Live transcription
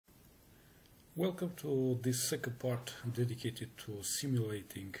Welcome to this second part dedicated to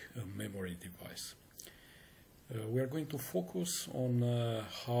simulating a memory device. We are going to focus on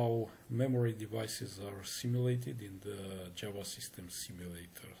how memory devices are simulated in the Java System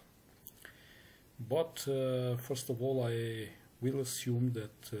Simulator. But first of all, I will assume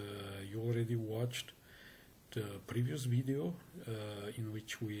that you already watched the previous video in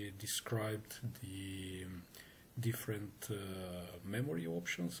which we described the different memory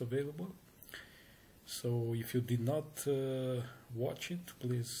options available. So if you did not watch it,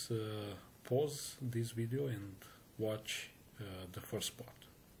 please pause this video and watch the first part.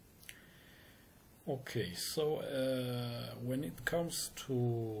 Okay, so when it comes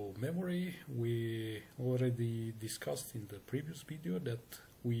to memory, we already discussed in the previous video that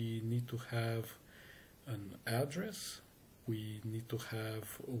we need to have an address, we need to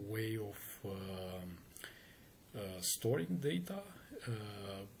have a way of storing data,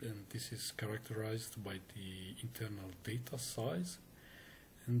 and this is characterized by the internal data size.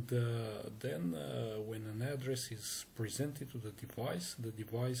 And then when an address is presented to the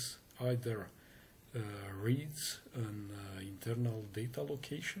device either reads an internal data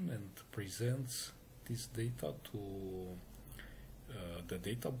location and presents this data to the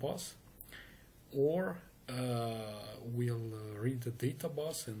data bus, or will read the data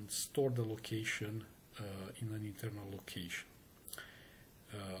bus and store the location in an internal location.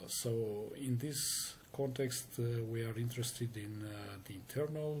 So in this context, we are interested in the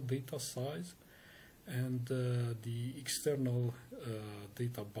internal data size and the external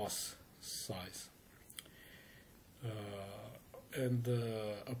data bus size. And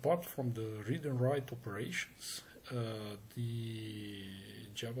apart from the read and write operations, the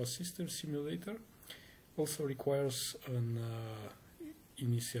Java System Simulator also requires an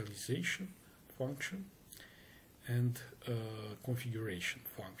initialization function and configuration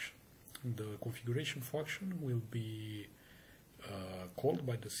function. The configuration function will be called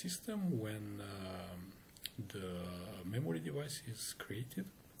by the system when the memory device is created,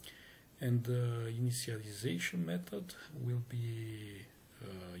 and the initialization method will be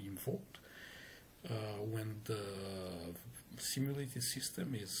invoked when the simulated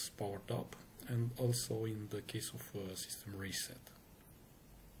system is powered up, and also in the case of a system reset.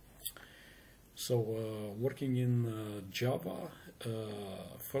 So working in Java,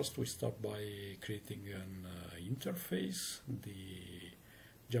 first we start by creating an interface. The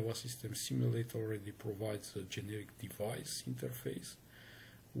Java System Simulator already provides a generic device interface,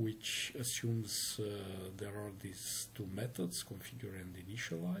 which assumes there are these two methods, configure and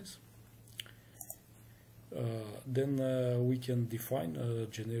initialize. Then we can define a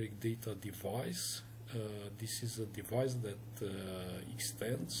generic data device. This is a device that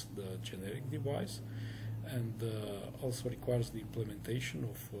extends the generic device and also requires the implementation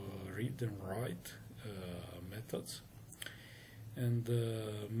of read and write methods, and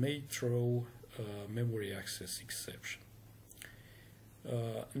may throw memory access exception.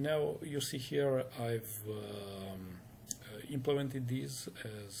 Now you see here I've implemented this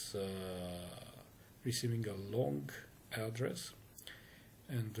as receiving a long address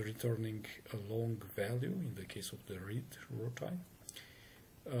and returning a long value in the case of the read routine,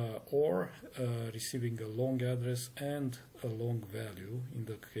 or receiving a long address and a long value in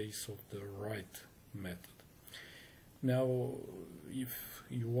the case of the write method. Now, if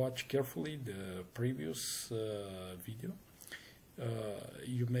you watch carefully the previous video,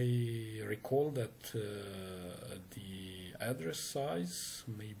 you may recall that the address size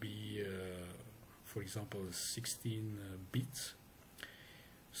may be, for example, 16 bits.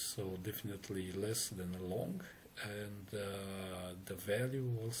 So definitely less than a long, and the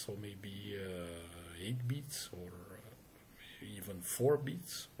value also may be 8 bits or even 4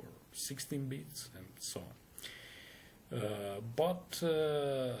 bits or 16 bits and so on. But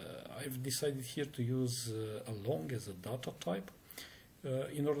I've decided here to use a long as a data type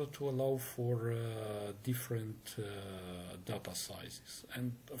in order to allow for different data sizes,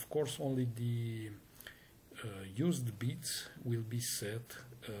 and of course only the used bits will be set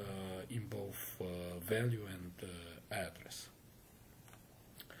in both value and address.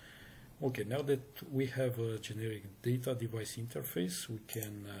 Okay, now that we have a generic data device interface, we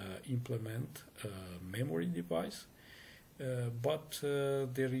can implement a memory device, but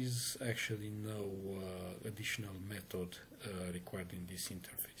there is actually no additional method required in this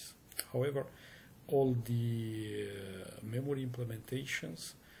interface. However, all the memory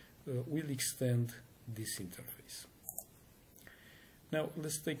implementations will extend this interface. Now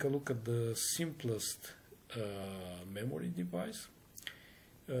let's take a look at the simplest memory device.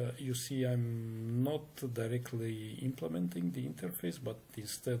 you see I'm not directly implementing the interface, but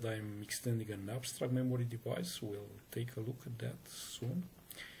instead I'm extending an abstract memory device. We'll take a look at that soon.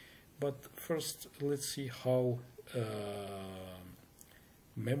 But first, let's see how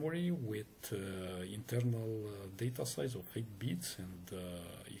memory with internal data size of 8 bits and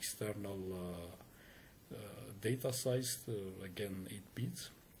external data size, again 8 bits,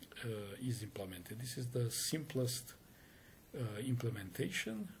 is implemented. This is the simplest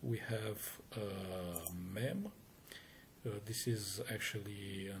implementation. We have mem. This is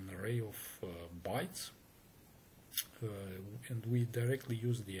actually an array of bytes, and we directly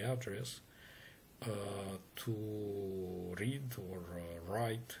use the address to read or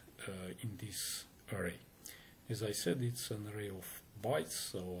write in this array. As I said, it's an array of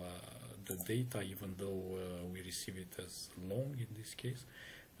bytes, so the data, even though we receive it as long in this case,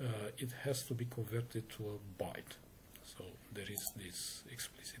 it has to be converted to a byte. So there is this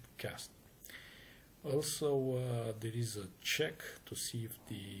explicit cast. Also, there is a check to see if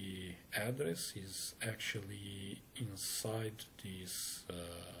the address is actually inside this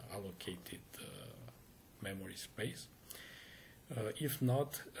allocated memory space. If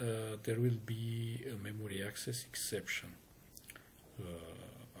not, there will be a memory access exception,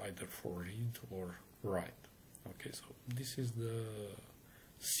 either for read or write. Okay, so this is the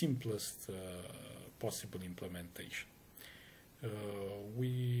simplest possible implementation.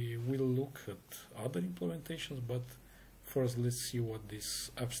 We will look at other implementations, but first let's see what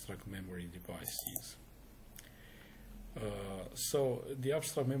this abstract memory device is. So the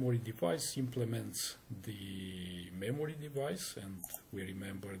abstract memory device implements the memory device, and we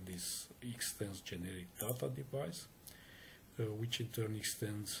remember this extends generic data device, which in turn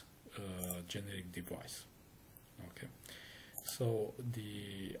extends generic device. Okay, so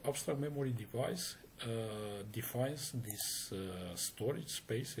the abstract memory device defines this storage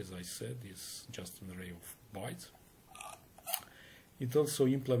space. As I said, is just an array of bytes. It also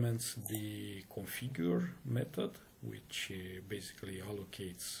implements the configure method, which basically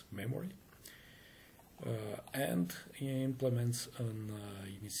allocates memory, and implements an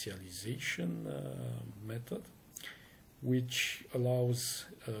initialization method, which allows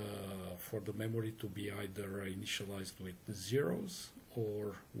for the memory to be either initialized with zeros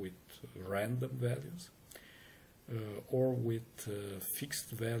or with random values, or with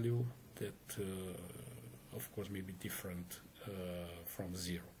fixed value that of course may be different from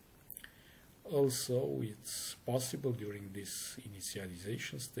 0. Also, it's possible during this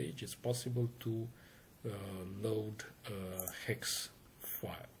initialization stage, it's possible to load a hex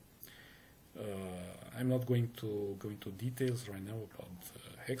file. I'm not going to go into details right now about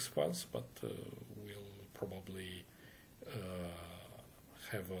hex files, but we'll probably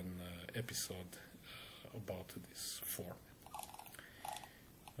have an episode about this format.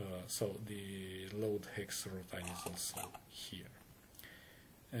 So the load hex routine is also here.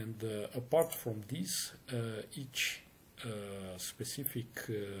 And apart from this, each specific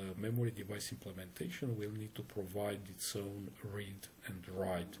memory device implementation will need to provide its own read and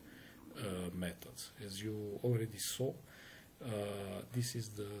write methods. As you already saw, this is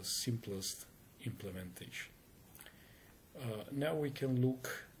the simplest implementation. Now we can look,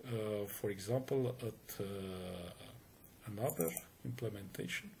 for example, at another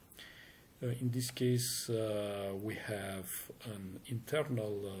implementation. In this case, we have an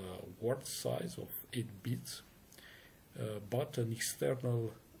internal word size of 8 bits, but an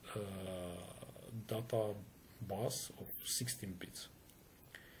external data bus of 16 bits.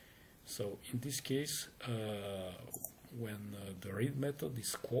 So in this case, when the read method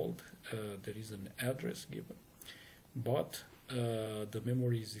is called, there is an address given, but the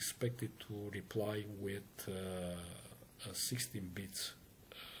memory is expected to reply with a 16 bits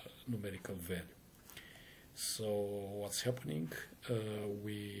numerical value. So what's happening?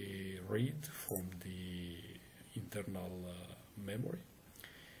 We read from the internal memory,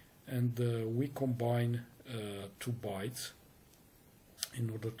 and we combine 2 bytes in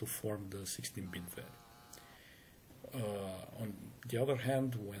order to form the 16-bit value. On the other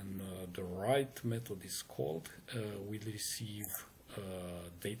hand, when the write method is called, we receive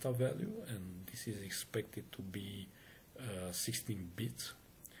data value, and this is expected to be 16 bits.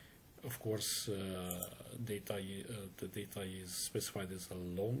 Of course, the data is specified as a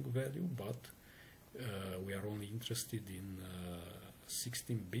long value, but we are only interested in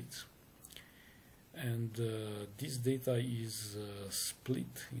 16 bits. And this data is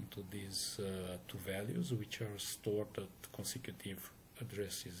split into these 2 values, which are stored at consecutive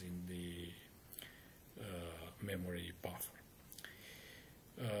addresses in the memory buffer.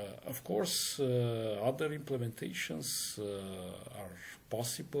 Of course, other implementations are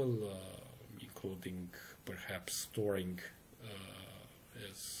possible, including perhaps storing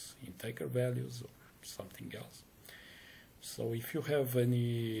as integer values or something else. So if you have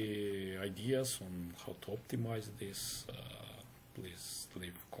any ideas on how to optimize this, please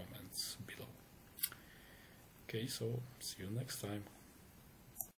leave comments below. Okay, so see you next time.